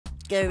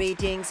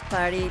Greetings,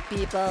 party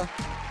people.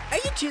 Are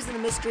you choosing the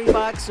mystery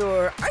box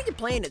or are you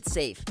playing it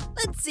safe?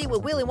 Let's see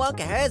what Willy Wonka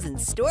has in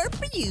store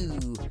for you.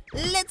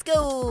 Let's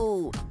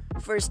go!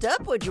 First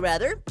up, would you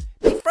rather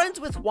be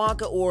friends with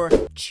Wonka or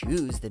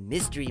choose the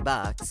mystery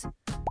box?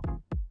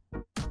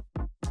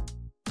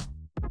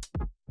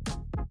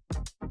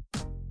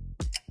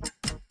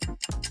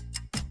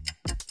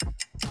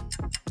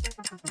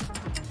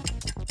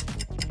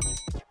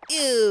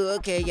 Ew,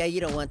 okay, yeah, you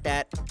don't want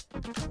that.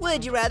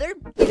 Would you rather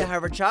eat a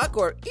Harvard chalk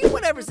or eat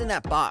whatever's in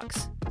that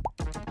box?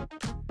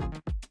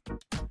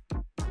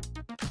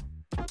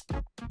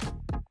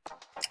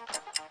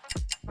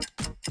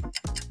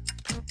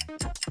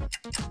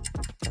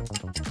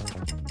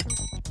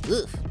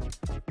 Oof.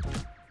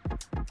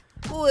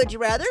 Would you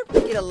rather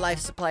get a life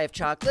supply of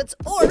chocolates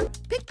or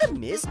pick the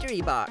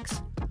mystery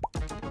box?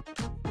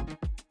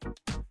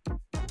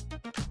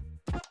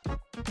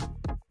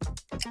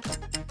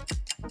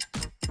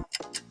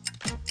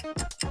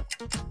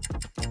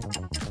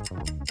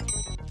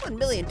 $1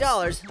 million?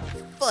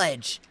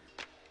 Fudge.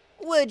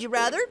 Would you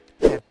rather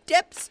have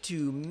debts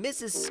to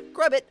Mrs.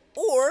 Scrubbit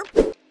or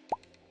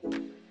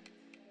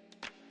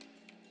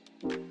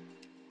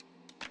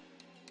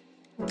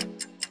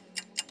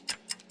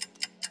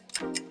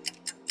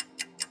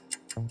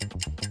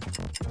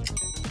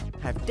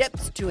have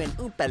debts to an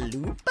Oompa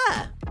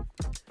Loompa?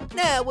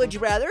 Now, would you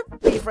rather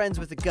be friends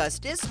with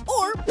Augustus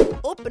or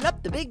open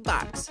up the big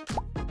box?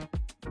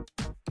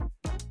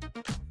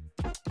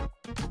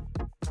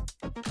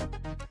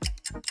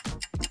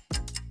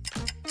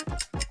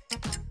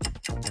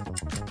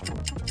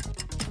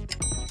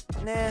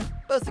 Nah,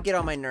 both get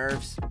on my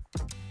nerves.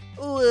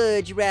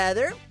 Would you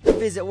rather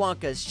visit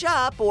Wonka's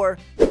shop or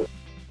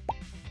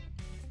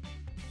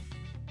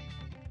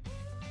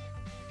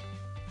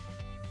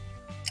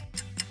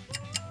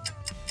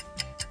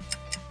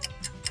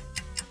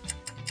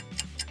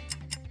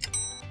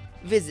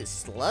visit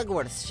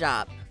Slugworth's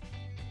shop?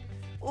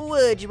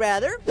 Would you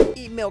rather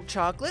eat milk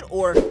chocolate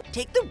or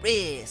take the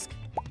risk?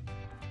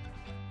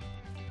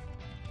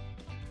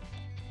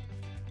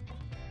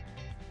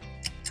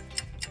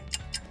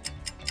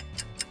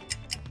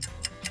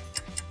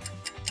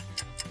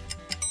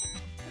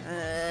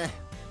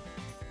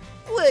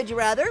 Would you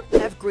rather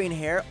have green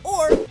hair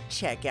or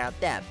check out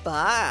that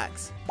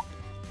box?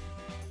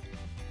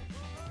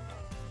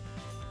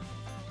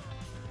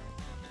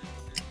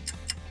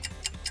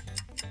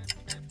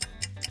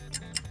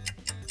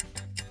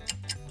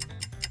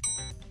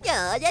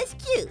 Yeah, that's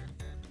cute.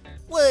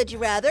 Would you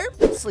rather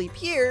sleep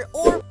here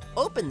or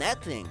open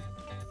that thing?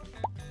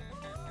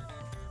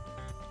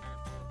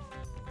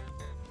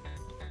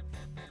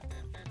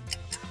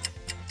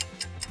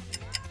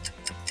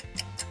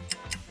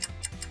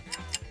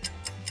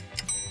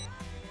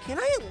 Can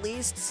I at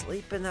least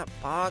sleep in that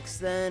box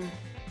then?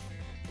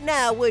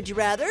 Now, would you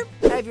rather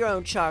have your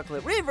own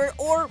chocolate river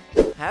or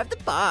have the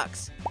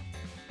box?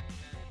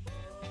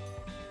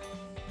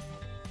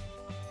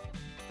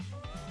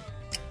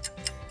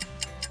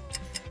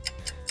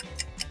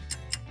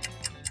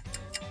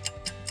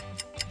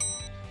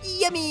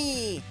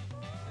 Yummy!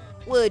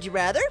 Would you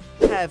rather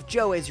have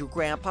Joe as your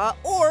grandpa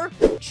or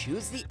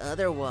choose the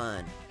other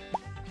one?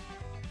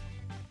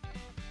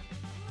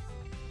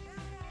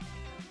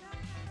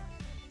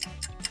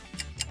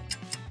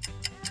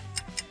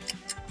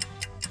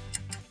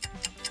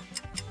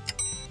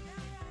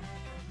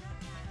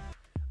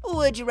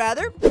 Would you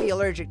rather be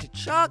allergic to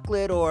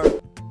chocolate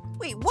or...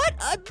 Wait, what?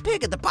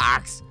 Pick at the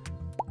box!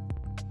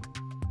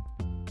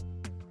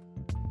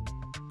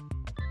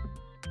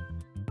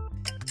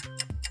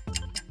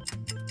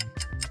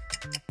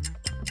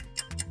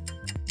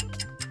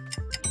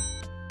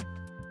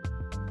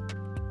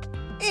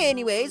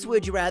 Anyways,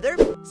 would you rather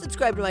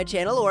subscribe to my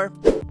channel or...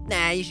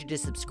 Nah, you should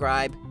just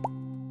subscribe.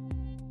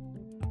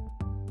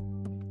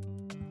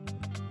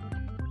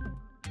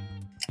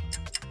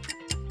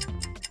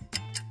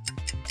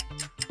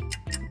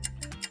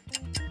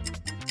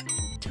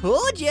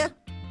 Told ya!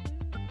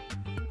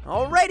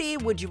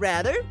 Alrighty, would you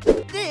rather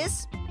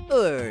this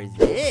or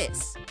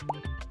this?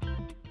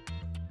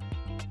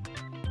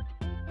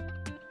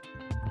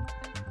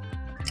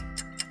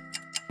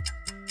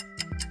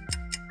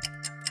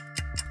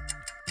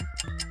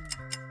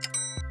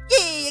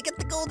 Yay, I got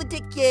the golden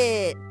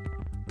ticket!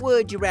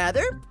 Would you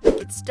rather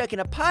get stuck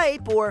in a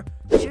pipe or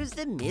choose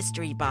the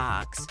mystery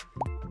box?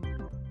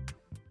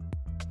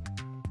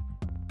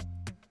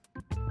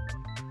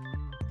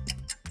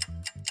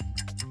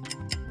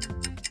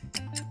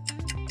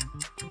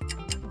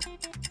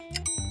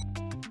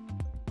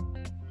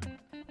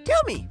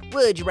 Tell me,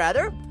 would you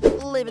rather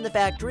live in the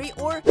factory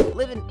or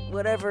live in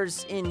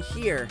whatever's in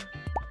here?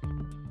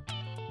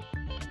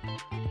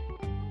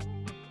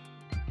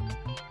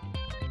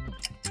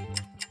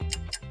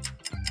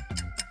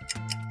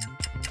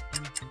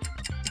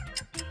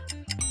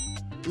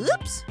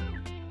 Oops!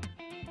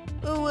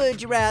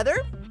 Would you rather?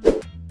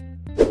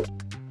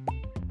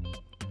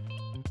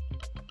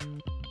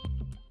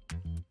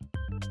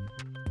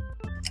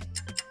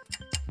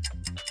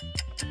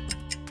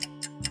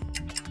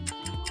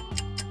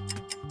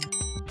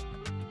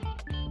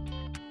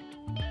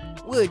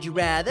 Would you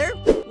rather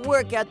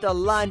work at the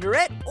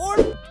laundrette or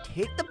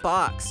take the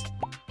box?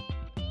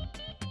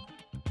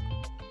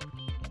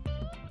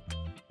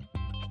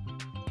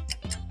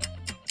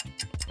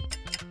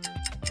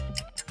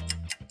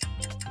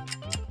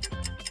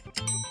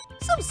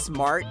 So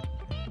smart.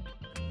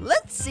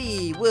 Let's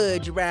see,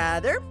 would you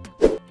rather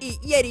eat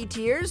Yeti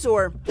tears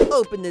or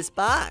open this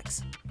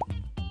box?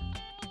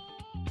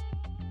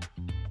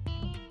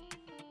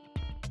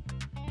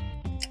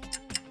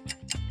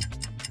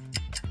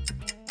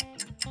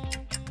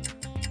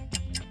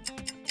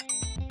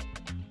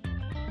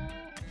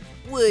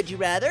 Would you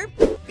rather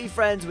be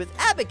friends with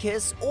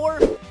Abacus or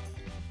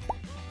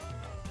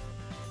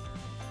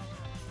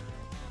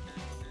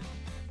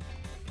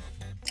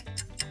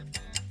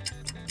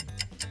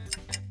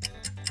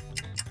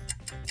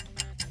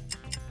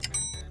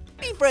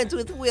be friends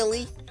with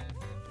Willy?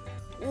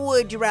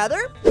 Would you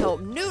rather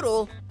help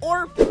Noodle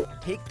or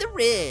take the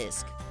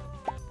risk?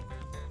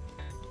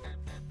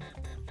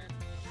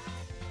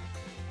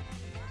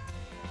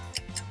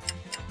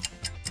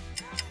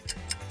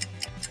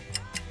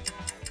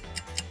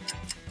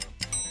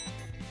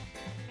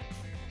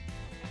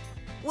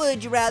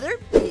 Would you rather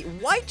eat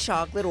white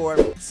chocolate or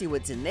see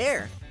what's in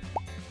there?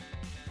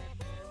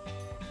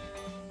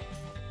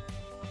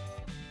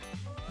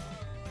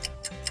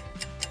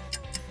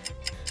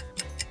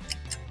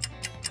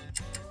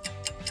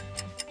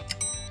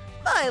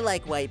 I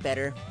like white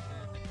better.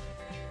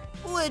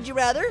 Would you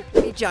rather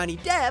be Johnny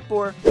Depp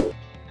or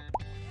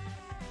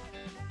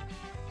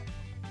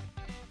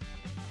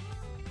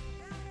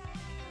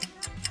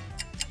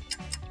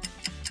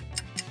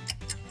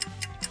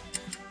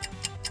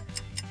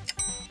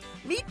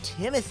meet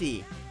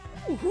Timothy?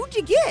 Ooh, who'd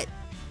you get?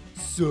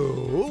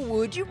 So,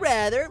 would you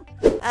rather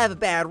have a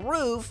bad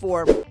roof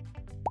or have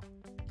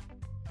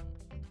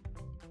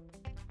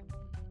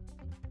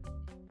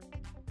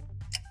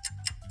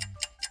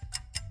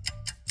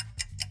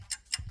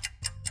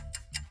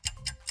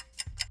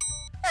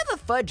a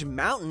fudge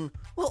mountain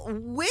while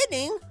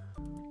winning?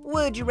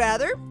 Would you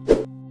rather?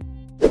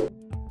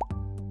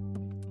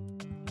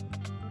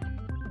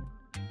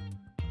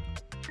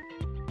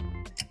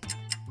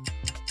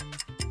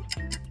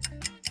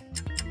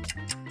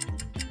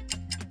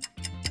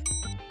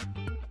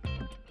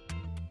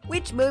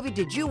 Which movie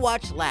did you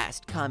watch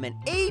last? Comment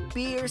A,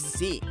 B, or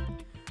C.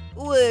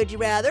 Would you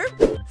rather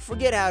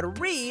forget how to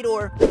read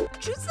or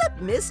choose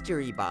that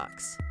mystery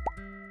box?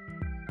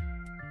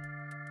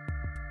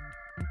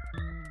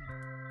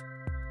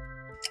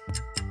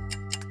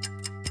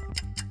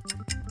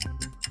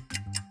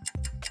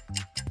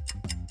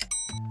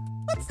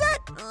 What's that?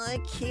 I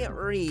can't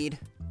read.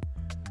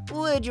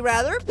 Would you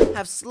rather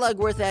have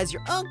Slugworth as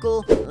your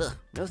uncle? Ugh,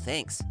 no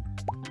thanks.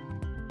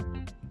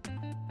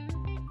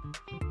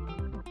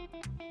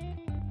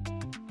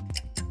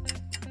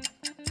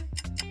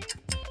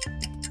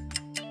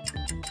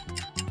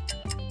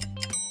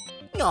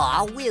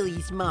 Aw,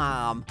 Willy's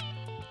mom.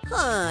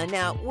 Huh,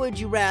 now, would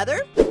you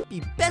rather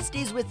be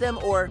besties with them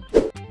or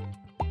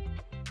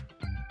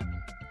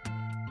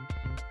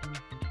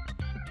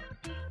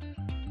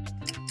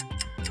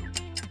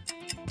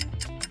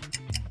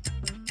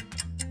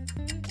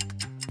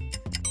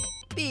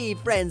be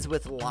friends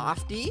with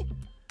Lofty?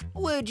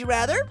 Would you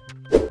rather?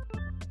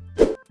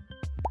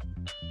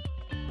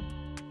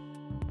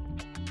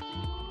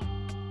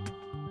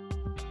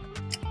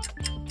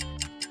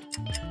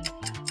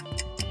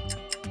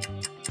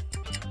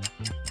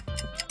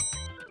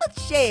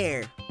 Let's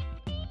share.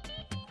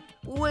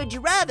 Would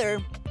you rather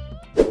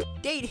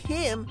date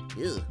him,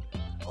 ugh,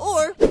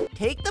 or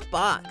take the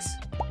box?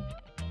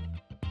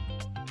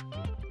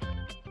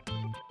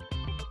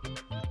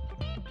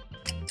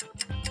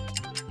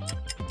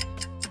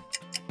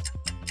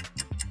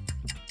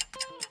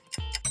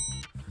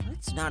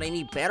 It's not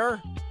any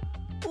better.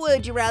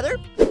 Would you rather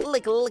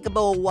lick a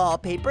lickable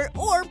wallpaper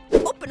or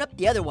open up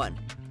the other one?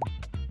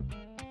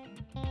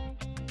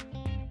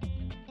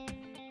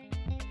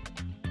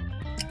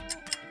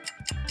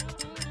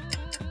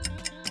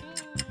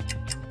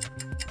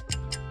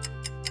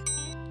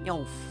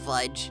 Oh,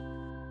 fudge.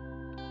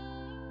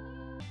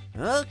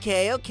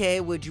 Okay,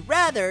 would you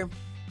rather?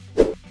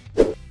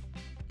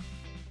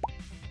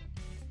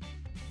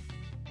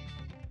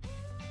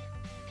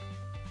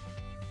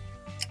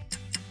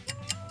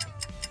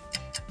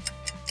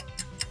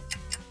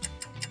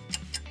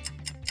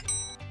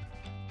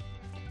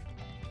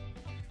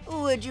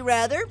 Would you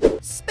rather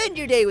spend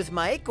your day with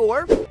Mike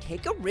or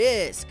take a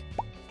risk?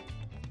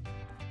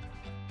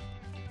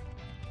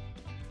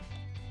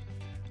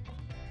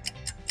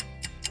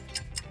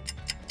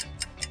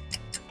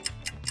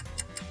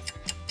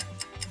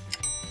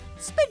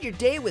 Spend your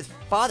day with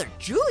Father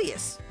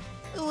Julius.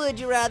 Would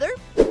you rather?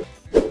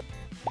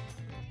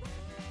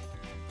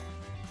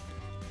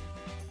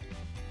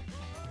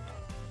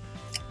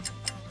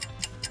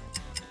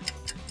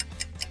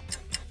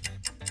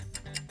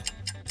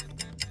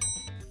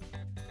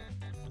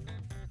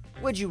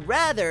 Would you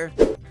rather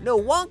know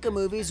Wonka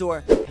movies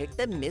or pick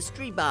the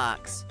mystery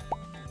box?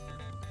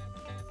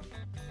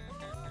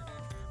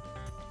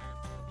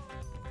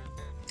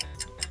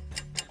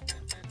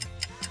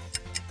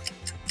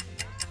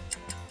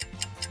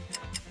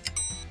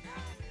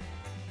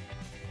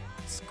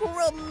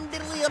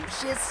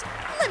 diddly-umptious.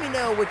 Let me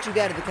know what you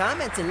got in the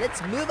comments and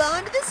let's move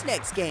on to this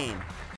next game.